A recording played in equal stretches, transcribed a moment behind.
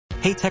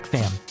Hey Tech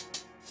Fam!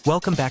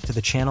 Welcome back to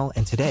the channel,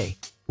 and today,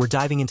 we're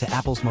diving into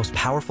Apple's most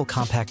powerful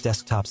compact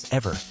desktops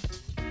ever,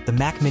 the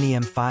Mac Mini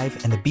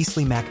M5 and the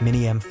beastly Mac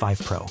Mini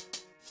M5 Pro.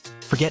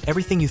 Forget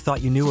everything you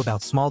thought you knew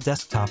about small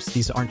desktops.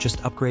 These aren't just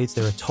upgrades,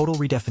 they're a total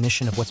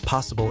redefinition of what's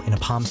possible in a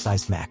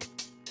palm-sized Mac.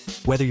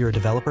 Whether you're a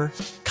developer,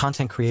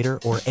 content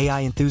creator, or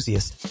AI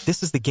enthusiast,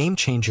 this is the game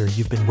changer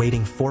you've been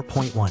waiting for.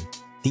 1.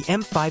 The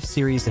M5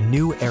 series, a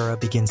new era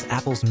begins.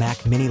 Apple's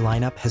Mac Mini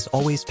lineup has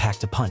always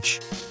packed a punch,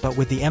 but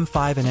with the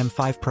M5 and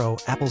M5 Pro,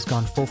 Apple's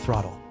gone full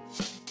throttle.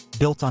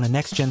 Built on a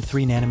next-gen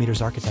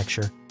 3nm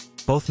architecture,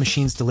 both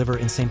machines deliver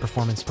insane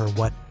performance per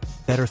watt,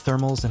 better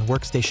thermals and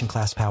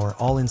workstation-class power,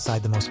 all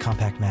inside the most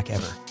compact Mac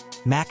ever.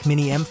 Mac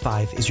Mini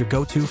M5 is your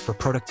go-to for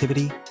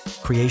productivity,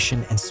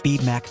 creation, and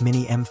speed. Mac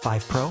Mini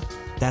M5 Pro?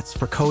 That's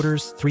for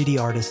coders,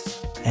 3D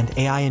artists, and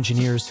AI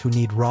engineers who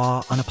need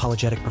raw,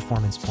 unapologetic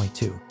performance.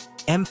 2.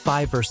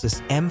 M5 versus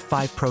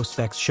M5 Pro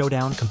specs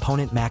showdown.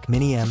 Component: Mac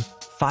Mini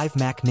M5,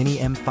 Mac Mini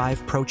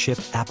M5 Pro chip,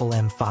 Apple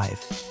M5,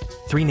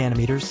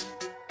 3nm,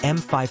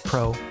 M5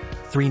 Pro,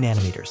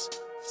 3nm.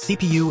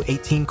 CPU: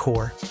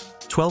 18-core,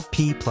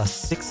 12P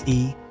plus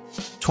 6E,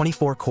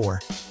 24-core,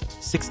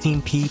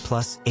 16P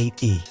plus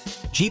 8E.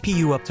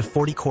 GPU: up to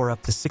 40-core,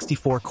 up to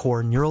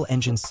 64-core, Neural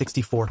Engine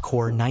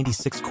 64-core,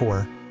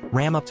 96-core,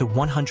 RAM up to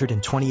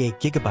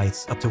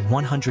 128GB, up to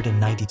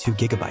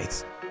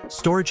 192GB.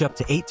 Storage up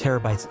to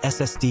 8TB,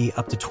 SSD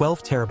up to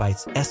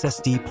 12TB,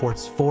 SSD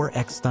ports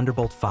 4x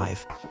Thunderbolt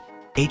 5,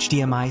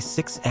 HDMI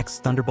 6x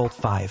Thunderbolt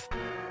 5,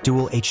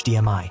 dual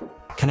HDMI,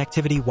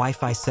 connectivity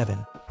Wi-Fi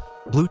 7,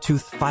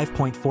 Bluetooth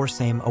 5.4,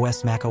 same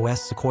OS, Mac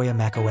OS Sequoia,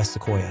 Mac OS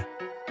Sequoia.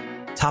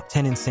 Top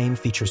 10 insane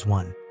features.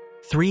 1.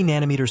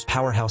 3nm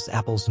powerhouse.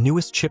 Apple's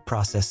newest chip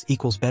process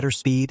equals better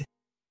speed,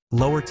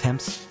 lower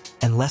temps,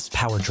 and less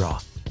power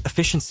draw.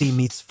 Efficiency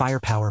meets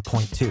firepower.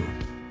 2.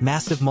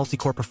 Massive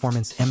multi-core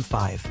performance.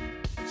 M5,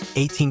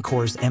 18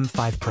 cores,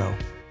 M5 Pro,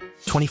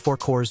 24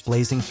 cores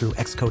blazing through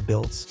Xcode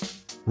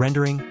builds,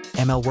 rendering,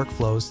 ML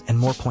workflows, and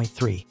more.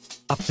 3.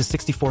 Up to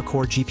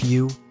 64-core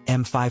GPU,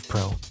 M5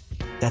 Pro.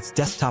 That's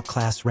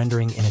desktop-class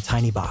rendering in a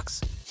tiny box.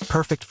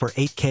 Perfect for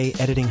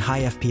 8K editing,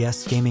 high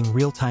FPS gaming,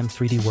 real-time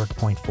 3D work.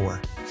 4.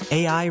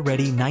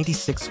 AI-ready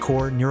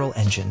 96-core Neural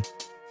Engine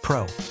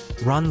Pro.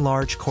 Run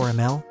large core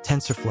ML,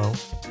 TensorFlow,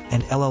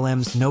 and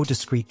LLMs, no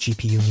discrete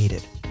GPU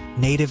needed.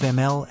 Native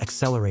ML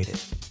accelerated.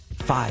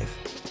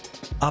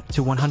 5. Up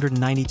to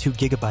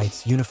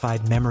 192GB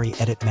unified memory,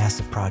 edit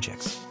massive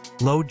projects.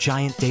 Load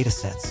giant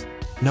datasets.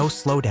 No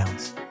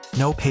slowdowns,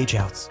 no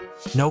pageouts,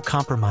 no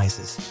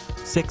compromises.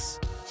 6.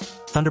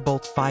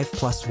 Thunderbolt 5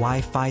 plus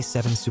Wi-Fi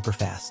 7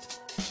 superfast.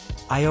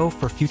 I/O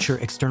for future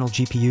external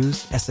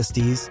GPUs,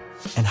 SSDs,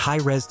 and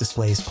high-res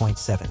displays.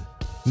 7.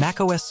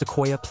 macOS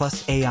Sequoia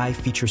plus AI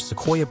features.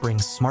 Sequoia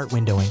brings smart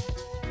windowing,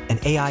 an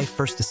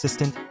AI-first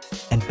assistant,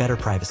 and better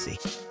privacy.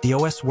 The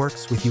OS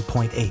works with you.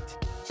 8.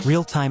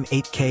 Real-time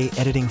 8K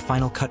editing.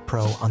 Final Cut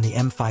Pro on the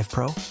M5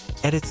 Pro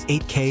edits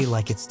 8K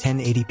like it's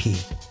 1080p.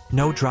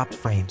 No dropped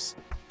frames.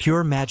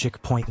 Pure magic.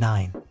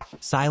 9.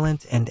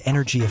 Silent and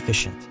energy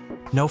efficient.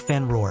 No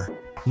fan roar,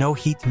 no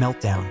heat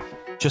meltdown,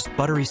 just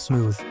buttery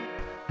smooth,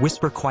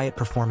 whisper quiet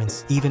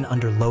performance even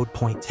under load.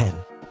 10.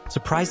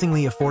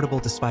 Surprisingly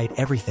affordable despite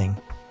everything,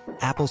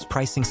 Apple's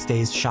pricing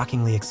stays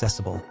shockingly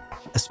accessible,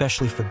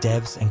 especially for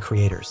devs and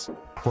creators.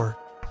 For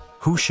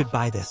who should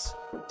buy this?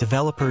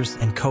 Developers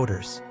and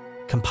coders.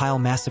 Compile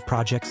massive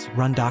projects,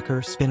 run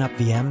Docker, spin up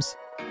VMs,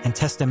 and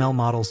test ML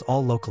models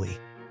all locally.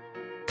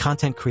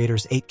 Content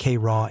creators, 8K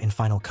raw in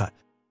Final Cut.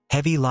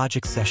 Heavy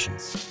logic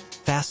sessions.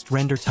 Fast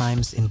render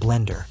times in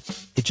Blender.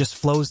 It just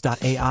flows.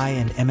 AI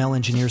and ML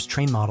engineers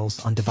train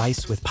models on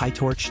device with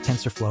PyTorch,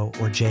 TensorFlow,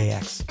 or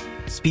JX.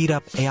 Speed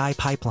up AI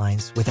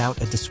pipelines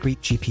without a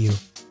discrete GPU.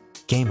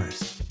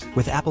 Gamers.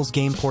 With Apple's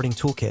game porting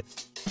toolkit,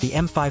 the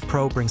M5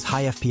 Pro brings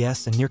high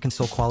FPS and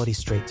near-console quality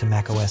straight to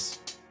macOS.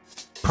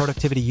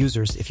 Productivity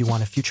users, if you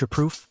want a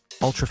future-proof,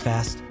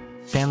 ultra-fast,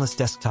 fanless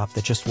desktop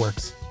that just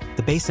works,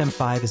 the base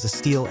M5 is a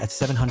steal at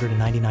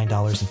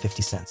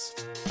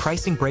 $799.50.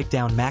 Pricing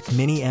breakdown: Mac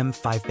Mini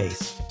M5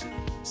 base,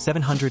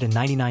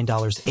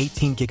 $799,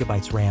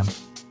 18GB RAM,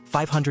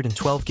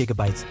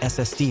 512GB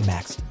SSD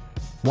maxed,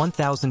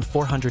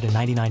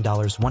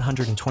 $1,499,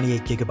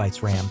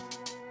 128GB RAM,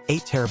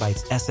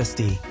 8TB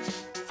SSD,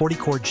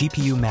 40-core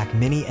GPU. Mac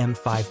Mini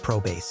M5 Pro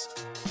base,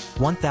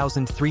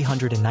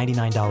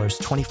 $1,399,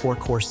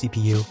 24-core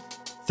CPU,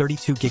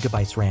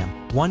 32GB RAM,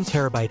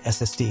 1TB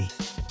SSD.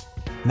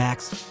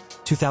 Max,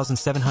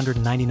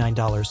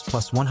 $2,799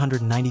 plus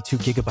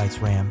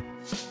 192GB RAM,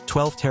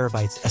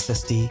 12TB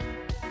SSD,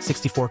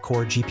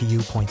 64-core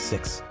GPU.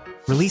 6.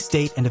 Release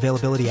date and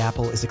availability: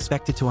 Apple is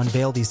expected to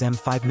unveil these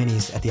M5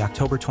 minis at the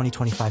October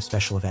 2025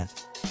 special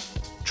event.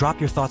 Drop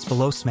your thoughts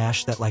below,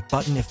 smash that like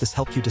button if this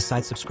helped you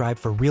decide, subscribe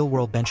for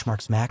real-world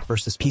benchmarks, Mac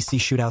versus PC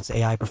shootouts,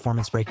 AI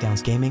performance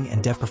breakdowns, gaming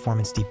and dev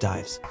performance deep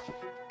dives.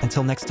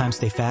 Until next time,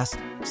 stay fast,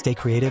 stay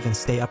creative, and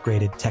stay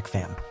upgraded, Tech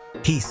Fam.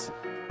 Peace.